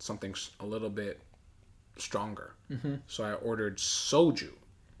wanted something a little bit stronger. So I ordered soju.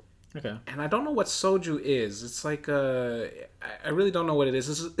 Okay. And I don't know what soju is. It's like I really don't know what it is.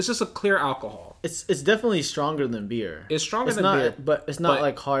 It's just a clear alcohol. It's definitely stronger than beer. It's stronger than beer, but it's not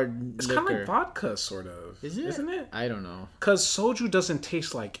like hard. It's kind of like vodka, sort of. Is it? Isn't it? I don't know. Because soju doesn't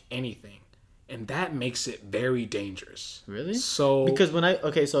taste like anything, and that makes it very dangerous. Really? So because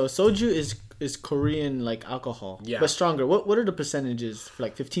so soju is Korean like alcohol, but stronger. What are the percentages?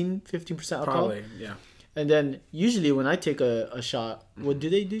 Like 15% alcohol? Probably, yeah. And then usually when I take a shot, do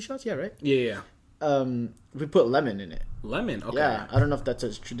they do shots? Yeah, right? Yeah. We put lemon in it. Lemon? Okay. Yeah, I don't know if that's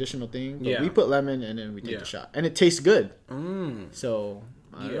a traditional thing, but we put lemon and then we take the shot. And it tastes good. So,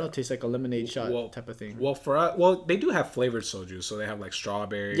 I don't know, it tastes like a lemonade shot type of thing. Well, for us, they do have flavored soju, so they have like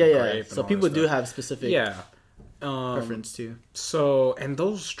strawberry, grape, so people do have specific preference too. So, and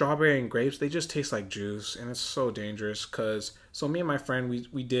those strawberry and grapes, they just taste like juice, and it's so dangerous so me and my friend,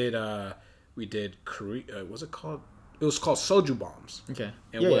 we did Korea. What's it called? It was called soju bombs. Okay.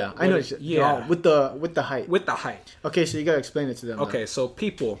 And I know. With the height. With the height. Okay, so you gotta explain it to them. Okay, so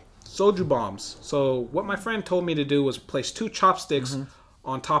people, soju bombs. So what my friend told me to do was place 2 chopsticks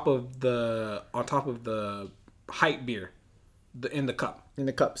on top of the height beer, in the cup. In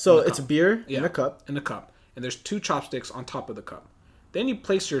the cup. So it's beer in a cup. In the cup, and there's 2 chopsticks on top of the cup. Then you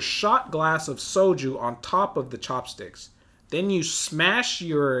place your shot glass of soju on top of the chopsticks. Then you smash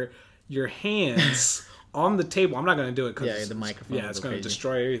your hands on the table. I'm not going to do it because the microphone. Yeah, it's going to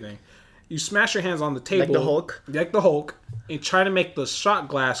destroy everything. You smash your hands on the table. Like the Hulk? And try to make the shot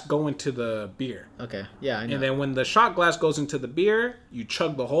glass go into the beer. Okay. Yeah, I know. And then when the shot glass goes into the beer, you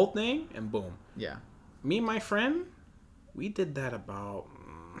chug the whole thing and boom. Yeah. Me and my friend, we did that about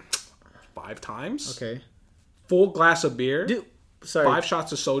 5 times. Okay. Full glass of beer. Sorry. 5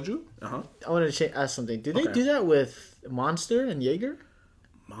 shots of soju. I wanted to ask something. Do they do that with Monster and Jaeger?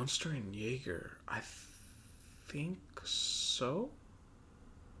 Monster and Jaeger, I think so.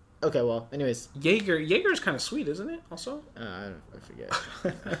 Okay, well, anyways, Jaeger is kind of sweet, isn't it? Also, I forget.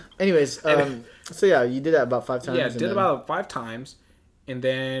 Anyways, so yeah, you did that about 5 times. Yeah, about 5 times, and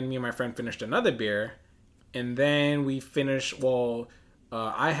then me and my friend finished another beer, and then we finished. Well,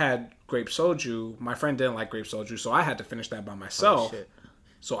 I had grape soju. My friend didn't like grape soju, so I had to finish that by myself. Oh, shit.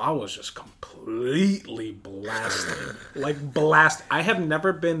 So I was just completely blasted. I have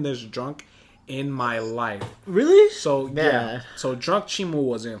never been this drunk in my life. Really? So, yeah. So Drunk Chimu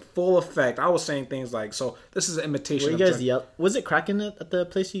was in full effect. I was saying things like, so this is an imitation of you guys yell? Was it cracking at the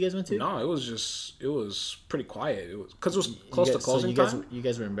place you guys went to? No, it was pretty quiet. It was because it was close to closing time. You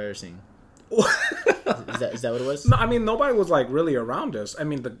guys were embarrassing. Is that what it was? No, I mean nobody was like really around us. I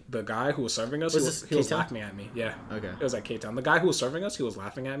mean the guy who was serving us, he was laughing at me. Yeah, okay. It was at K-Town. The guy who was serving us, he was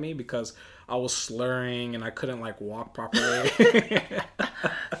laughing at me because I was slurring and I couldn't like walk properly.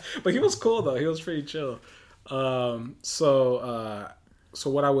 But he was cool though. He was pretty chill. So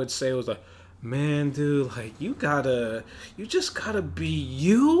what I would say was like, man, dude, like you just gotta be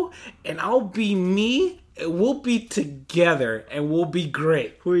you, and I'll be me. We'll be together and we'll be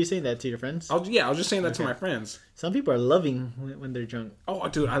great. Who are you saying that to? Your friends? I was just saying that to my friends. Some people are loving when they're drunk. Oh,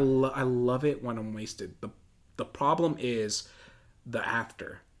 dude, I love it when I'm wasted. The problem is the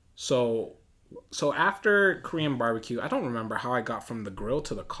after. So after Korean barbecue, I don't remember how I got from the grill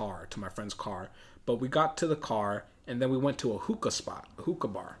to my friend's car, but we got to the car and then we went to a hookah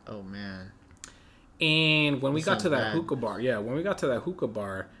bar. Oh man. And when we got to that hookah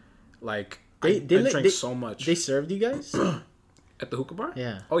bar, like I drank so much. They served you guys? At the hookah bar?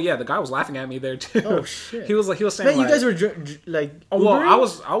 Yeah. Oh yeah, the guy was laughing at me there too. Oh shit. He was saying. Man, you guys were like. Oh well,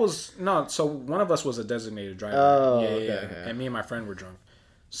 I was no. So one of us was a designated driver. Oh, yeah, okay. And me and my friend were drunk.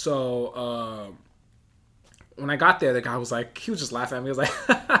 So when I got there, the guy was like, he was just laughing at me. He was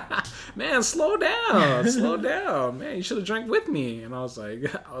like, "Man, slow down, man. You should have drank with me." And I was like,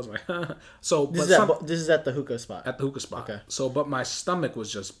 so. This is at the hookah spot. At the hookah spot. Okay. So, but my stomach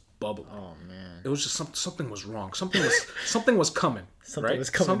was just bubbling. Oh man. It was just something was wrong. Something was coming. Something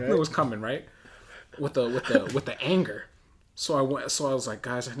was coming, right? With the anger. So I went. So I was like,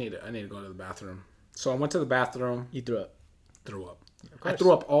 guys, I need to go to the bathroom. So I went to the bathroom. You threw up. Threw up. I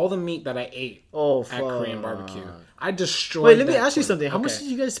threw up all the meat that I ate. Oh, at Korean barbecue. I destroyed. Wait, let me ask you something. How much did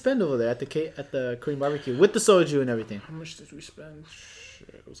you guys spend over there at the Korean barbecue with the soju and everything? How much did we spend?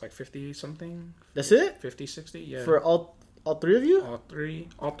 It was like 50 something. That's it? 50, 60, yeah. For all three of you?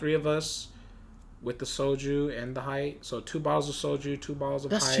 All three of us, with the soju and the height. So 2 bottles of soju, 2 bottles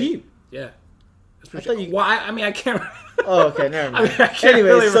of height. That's cheap. Yeah. I can't. Oh, okay, never mind.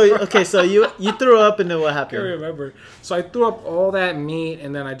 Anyway, so you threw up, and then what happened? I can't remember. So I threw up all that meat,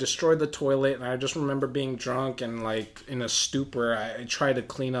 and then I destroyed the toilet. And I just remember being drunk and like in a stupor. I tried to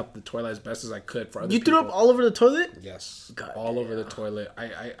clean up the toilet as best as I could for other people. You threw up all over the toilet? Yes, all over the toilet.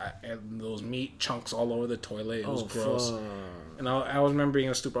 I and those meat chunks all over the toilet. It was gross. Fuck. And I remember being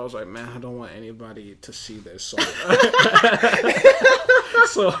a stupor. I was like, man, I don't want anybody to see this. So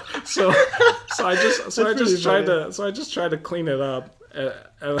I just tried to clean it up.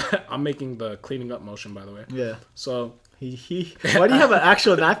 I'm making the cleaning up motion, by the way. Yeah. So why do you have an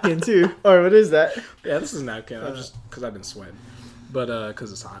actual napkin too? Or what is that? Yeah, this is a napkin. I'm just because I've been sweating, but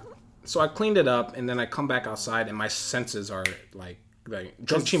because it's hot. So I cleaned it up, and then I come back outside, and my senses are like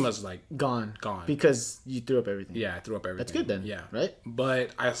drunk chima's like gone because you threw up everything. Yeah, I threw up everything. That's good then. Yeah, right.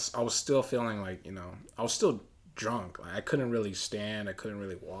 But I was still feeling like I was still drunk. Like, I couldn't really stand. I couldn't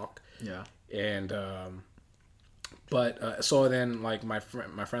really walk. Yeah. And so then like my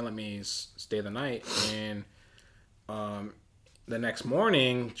friend let me stay the night, and the next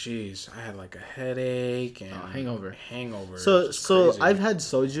morning, geez, I had like a headache and hangover. So I've had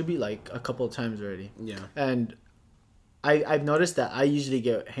soju like a couple of times already. Yeah. And I've noticed that I usually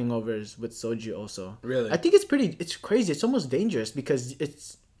get hangovers with soju also. Really? I think it's crazy. It's almost dangerous because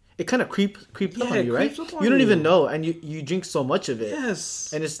it kind of creeps up on you, right? You don't even know, and you drink so much of it.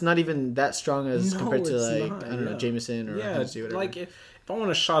 Yes. And it's not even that strong as compared to like I don't know, Jameson or Hennessy, whatever. Like if I want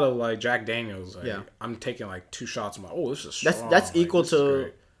a shot of like Jack Daniels, I'm taking like 2 shots. I'm like, oh, this is strong. That's equal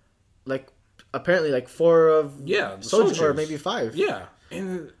to like apparently like 4 of soju or maybe 5. Yeah,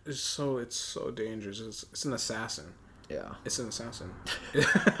 and it's so dangerous. It's an assassin. Yeah, it's an assassin.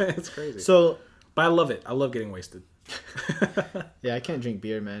 It's crazy. So, but I love it. I love getting wasted. Yeah, I can't drink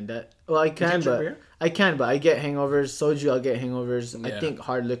beer, man. I can, but I get hangovers. Soju, I'll get hangovers. Yeah. I think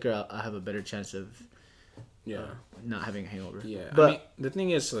hard liquor, I'll have a better chance of not having a hangover. Yeah, but I mean, the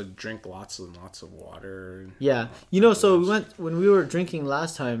thing is to drink lots and lots of water. Yeah, so when we were drinking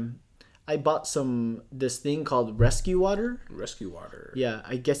last time, I bought this thing called Rescue Water. Rescue Water. Yeah,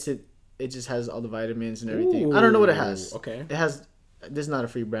 I guess it just has all the vitamins and everything. Ooh, I don't know what it has. Okay. It has. This is not a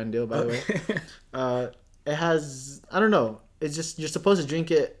free brand deal, by the way. It has. I don't know. It's just you're supposed to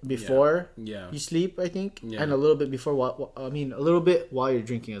drink it before you sleep, I think, and a little bit before. A little bit while you're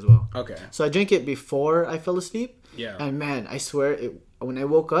drinking as well. Okay. So I drank it before I fell asleep. Yeah. And man, I swear, when I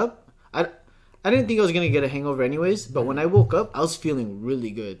woke up, I didn't think I was gonna get a hangover anyways. But when I woke up, I was feeling really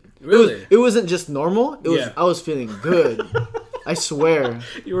good. Really? It wasn't just normal. It was. I was feeling good. I swear.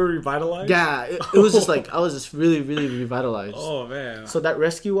 You were revitalized? Yeah. It was just like I was just really, really revitalized. Oh man. So that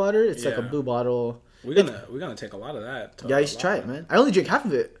Rescue Water, it's like a blue bottle. We're gonna take a lot of that. Yeah, you should try it, man. I only drink half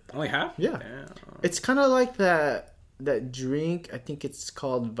of it. Only half? Yeah. Damn. It's kind of like that drink. I think it's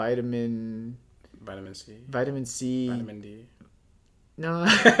called vitamin C. Vitamin C. Vitamin D. No,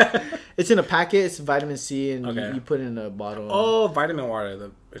 it's in a packet. It's vitamin C, and you put it in a bottle. Oh, vitamin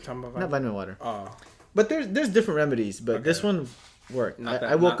water. You're talking about not vitamin water. Oh, but there's different remedies, but this one worked.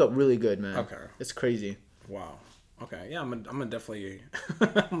 I woke up really good, man. Okay, it's crazy. Wow. Okay, yeah, I'm gonna definitely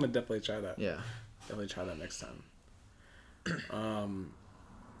try that. Yeah, definitely try that next time.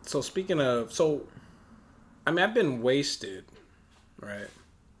 So speaking of, I mean, I've been wasted, right?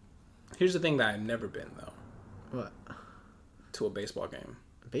 Here's the thing that I've never been though. What? To a baseball game.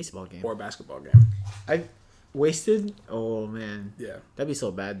 A baseball game. Or a basketball game. I wasted. Oh man. Yeah. That'd be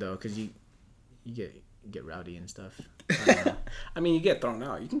so bad though, because you get rowdy and stuff. I mean, you get thrown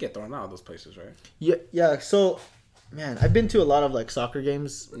out. You can get thrown out of those places, right? Yeah. So Man, I've been to a lot of like soccer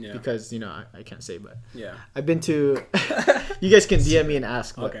games because I can't say, but I've been to. You guys can DM me and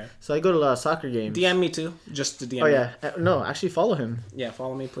ask. But, okay. So I go to a lot of soccer games. DM me too, just to DM. Oh yeah, no, actually follow him. Yeah,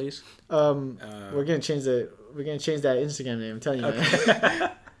 follow me, please. We're gonna change that Instagram name. I'm telling you,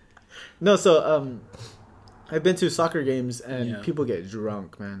 man. No, so I've been to soccer games and people get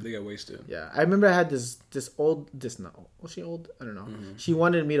drunk, man. They get wasted. Yeah, I remember I had this was she old? I don't know. Mm-hmm. She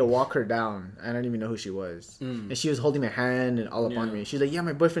wanted me to walk her down. I don't even know who she was, and she was holding my hand and all up on me. She's like, "Yeah,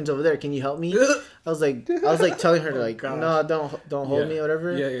 my boyfriend's over there. Can you help me?" I was like telling her to like, "No, don't hold me or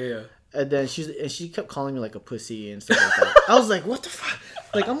whatever." Yeah. And then she kept calling me like a pussy and stuff like that. I was like, "What the fuck?"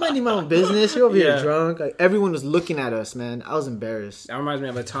 Like, I'm minding my own business. You're over here drunk. Like, everyone was looking at us, man. I was embarrassed. That reminds me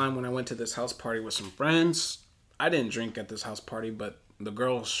of a time when I went to this house party with some friends. I didn't drink at this house party, but the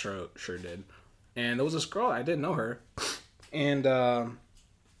girls sure did. And there was this girl, I didn't know her. And I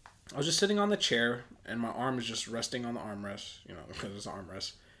was just sitting on the chair, and my arm is just resting on the armrest, because it's an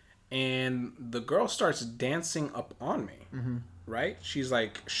armrest. And the girl starts dancing up on me, right? She's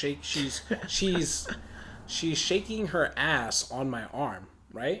like, she's shaking her ass on my arm,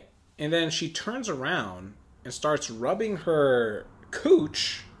 right? And then she turns around and starts rubbing her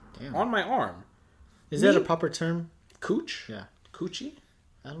cooch on my arm. Is that a proper term? Cooch? Yeah. Coochie?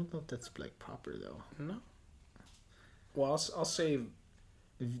 I don't know if that's like proper though. No. Well, I'll say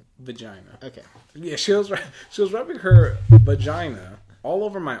vagina. Okay. Yeah, she was rubbing her vagina all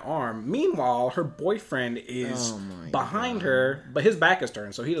over my arm. Meanwhile, her boyfriend is behind her, but his back is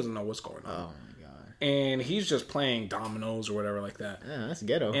turned, so he doesn't know what's going on. Oh my god. And he's just playing dominoes or whatever like that. Yeah, that's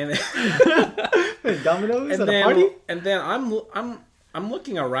ghetto. And dominoes at a party? And then I'm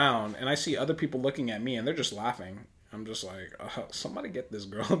looking around and I see other people looking at me and they're just laughing. I'm just like, somebody get this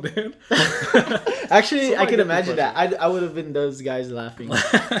girl, dude. Actually, I can imagine that. I would have been those guys laughing.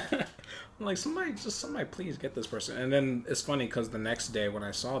 I'm like, somebody please get this person. And then it's funny because the next day when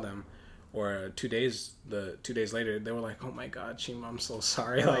I saw them, or 2 days later, they were like, "Oh my God, Chima, I'm so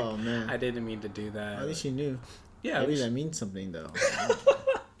sorry. Like, man. I didn't mean to do that." At least you knew. Yeah, maybe that means something though.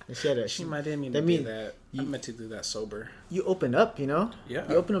 Chima didn't mean to do that. I meant to do that sober. You open up, Yeah.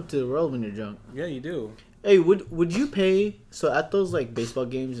 You open up to the world when you're drunk. Yeah, you do. Hey, would you pay? So at those like baseball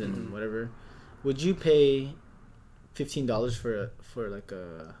games and whatever, would you pay $15 for like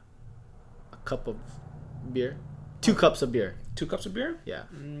a cup of beer? 2 cups of beer. 2 cups of beer? Yeah.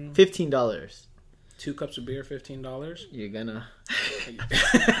 $15. 2 cups of beer, $15? You're gonna.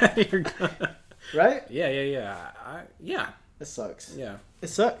 You're gonna. Right? Yeah. Yeah. It sucks. Yeah. It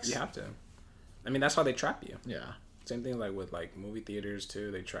sucks. You have to. I mean, that's how they trap you. Yeah. Same thing like with like movie theaters too.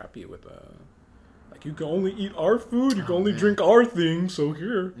 They trap you with like, you can only eat our food. You can only drink our thing. So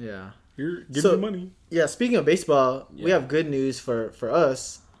here. Yeah. Here, give me money. Yeah. Speaking of baseball, we have good news for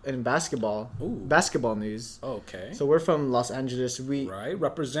us. In basketball. Ooh. Basketball news. Okay. So we're from Los Angeles. We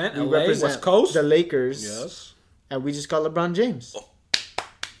represent LA, represent West Coast. The Lakers. Yes. And we just got LeBron James. Oh.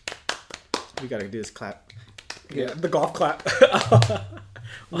 We gotta do this clap. Yeah, the golf clap.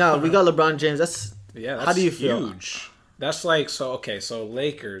 No, we got LeBron James. That's how do you feel? Huge. That's like so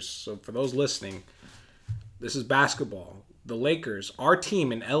Lakers. So for those listening, this is basketball. The Lakers, our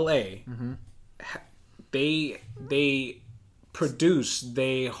team in LA, they produced,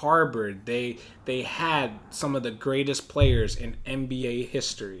 they harbored, they had some of the greatest players in NBA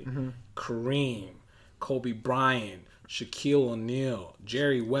history. Kareem, Kobe Bryant, Shaquille O'Neal,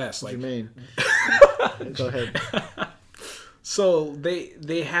 Jerry West, like Jermaine. Go ahead. So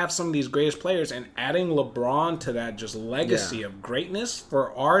they have some of these greatest players, and adding LeBron to that just legacy of greatness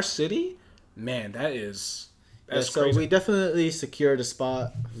for our city, man, that's so crazy. we definitely secured a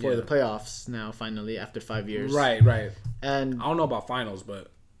spot for the playoffs now, finally, after 5 years. Right. And I don't know about finals,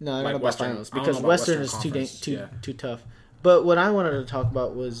 but no, I don't know about finals because Western is too tough. But what I wanted to talk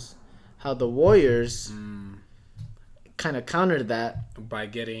about was how the Warriors kind of countered that by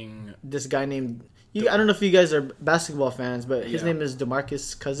getting this guy named. I don't know if you guys are basketball fans, but his name is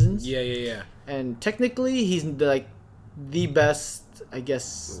DeMarcus Cousins. Yeah. And technically, he's like the best, I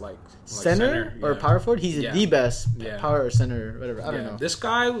guess, like center or power forward. He's the best power center, whatever. I don't know. This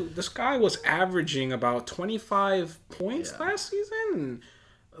guy was averaging about 25 points last season, and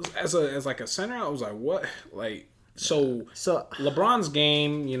as like a center, I was like, what? Like so LeBron's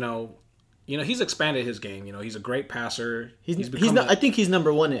game, he's expanded his game. He's a great passer. I think he's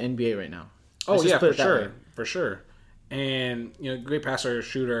number 1 in NBA right now. Oh yeah, for sure. And great passer,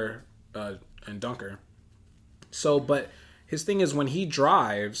 shooter, and dunker. So, but his thing is when he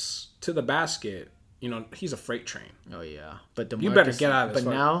drives to the basket, he's a freight train. Oh yeah, but you better get out of this.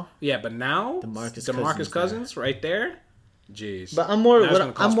 But now DeMarcus Cousins right there, Jeez. But I'm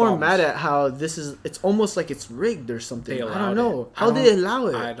more mad at how it's almost like it's rigged or something. I don't know. How they allow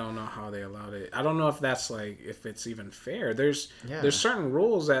it? I don't know how they allowed it. I don't know if that's like, if it's even fair. There's certain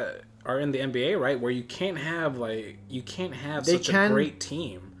rules that are in the NBA, right, where you can't have such a great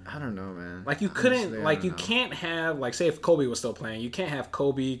team. I don't know, man. Like, you couldn't, like, you can't have, like, say if Kobe was still playing, you can't have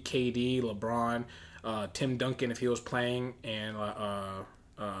Kobe, KD, LeBron, Tim Duncan if he was playing, and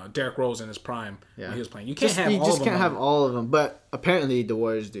Derrick Rose in his prime when he was playing. You can't have all of them. You just can't have all of them, but apparently the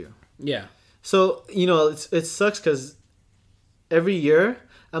Warriors do. Yeah. So, you know, it sucks because every year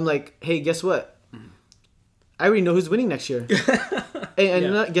I'm like, hey, guess what? I already know who's winning next year.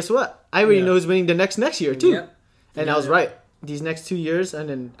 and guess what? I already know who's winning the next year, too. Yeah. And I was right. These next 2 years, and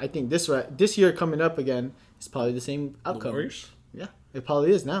then I think this year coming up again is probably the same outcome. The Warriors? Yeah, it probably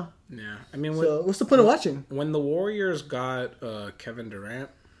is now. Yeah, I mean, what's the point of watching? When the Warriors got Kevin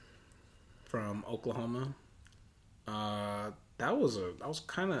Durant from Oklahoma, that was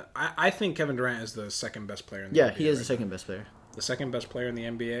kind of. I think Kevin Durant is the second best player in the NBA. Yeah, he is the second best player. The second best player in the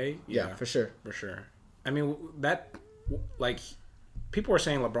NBA. Yeah, for sure. For sure. I mean, that, like, people were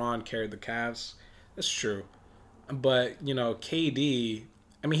saying LeBron carried the Cavs. That's true. But, you know, KD,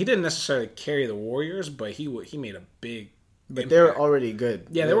 I mean, he didn't necessarily carry the Warriors, but he made a big But they were already good.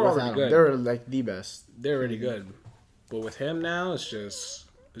 Yeah, they were already good. They were, like, the best. They're already good. But with him now, it's just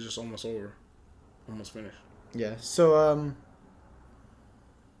almost over. Almost finished. Yeah, so,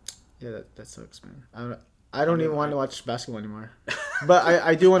 yeah, that sucks, man. I don't even want to watch basketball anymore. But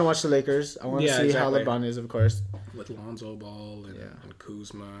I do want to watch the Lakers. I want to see how LeBron is, of course. With Lonzo Ball and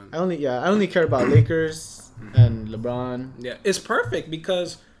Kuzma. I only care about Lakers and LeBron. Yeah, it's perfect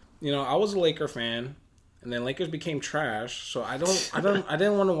because, you know, I was a Laker fan, and then Lakers became trash. So I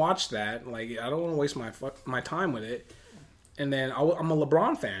didn't want to watch that. Like, I don't want to waste my time with it. And then I'm a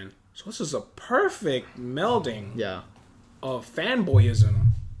LeBron fan, so this is a perfect melding. Yeah. Of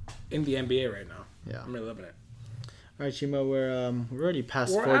fanboyism in the NBA right now. Yeah, I'm really loving it. All right, Chima, we're already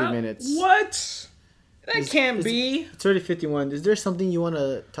past 40 minutes. What? That can't be. It's already 51. Is there something you want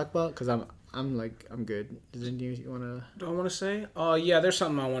to talk about? Because I'm good. Is there anything you want to? Do I want to say? Oh yeah, there's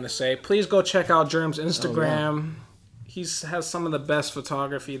something I want to say. Please go check out Germ's Instagram. Oh, yeah. He has some of the best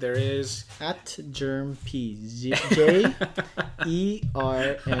photography there is. At Germ P. JERMP.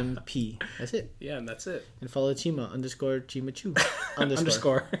 That's it. Yeah, that's it. And follow Chima _Chimachu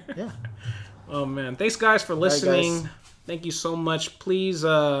 _. Yeah. Oh man, thanks guys for listening. Right, Thank you so much. Please,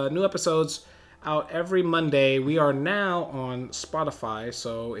 new episodes out every Monday. We are now on Spotify,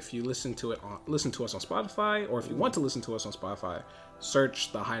 so if you listen to us on Spotify, or if you want to listen to us on Spotify,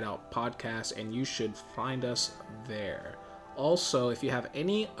 search the Hideout Podcast, and you should find us there. Also, if you have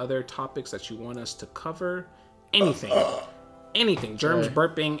any other topics that you want us to cover, anything, germs,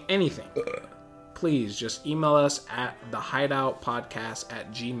 burping, anything, please just email us at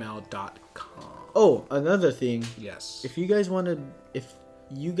thehideoutpodcast@gmail.com. Oh, another thing. Yes. If you guys want to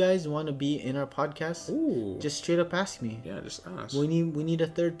be in our podcast, just straight up ask me. Yeah, just ask. We need a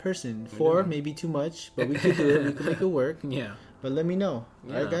third person. 4, maybe too much, but we could do it. We could make it work. Yeah. But let me know.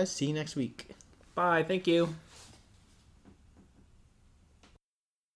 Yeah. All right, guys. See you next week. Bye. Thank you.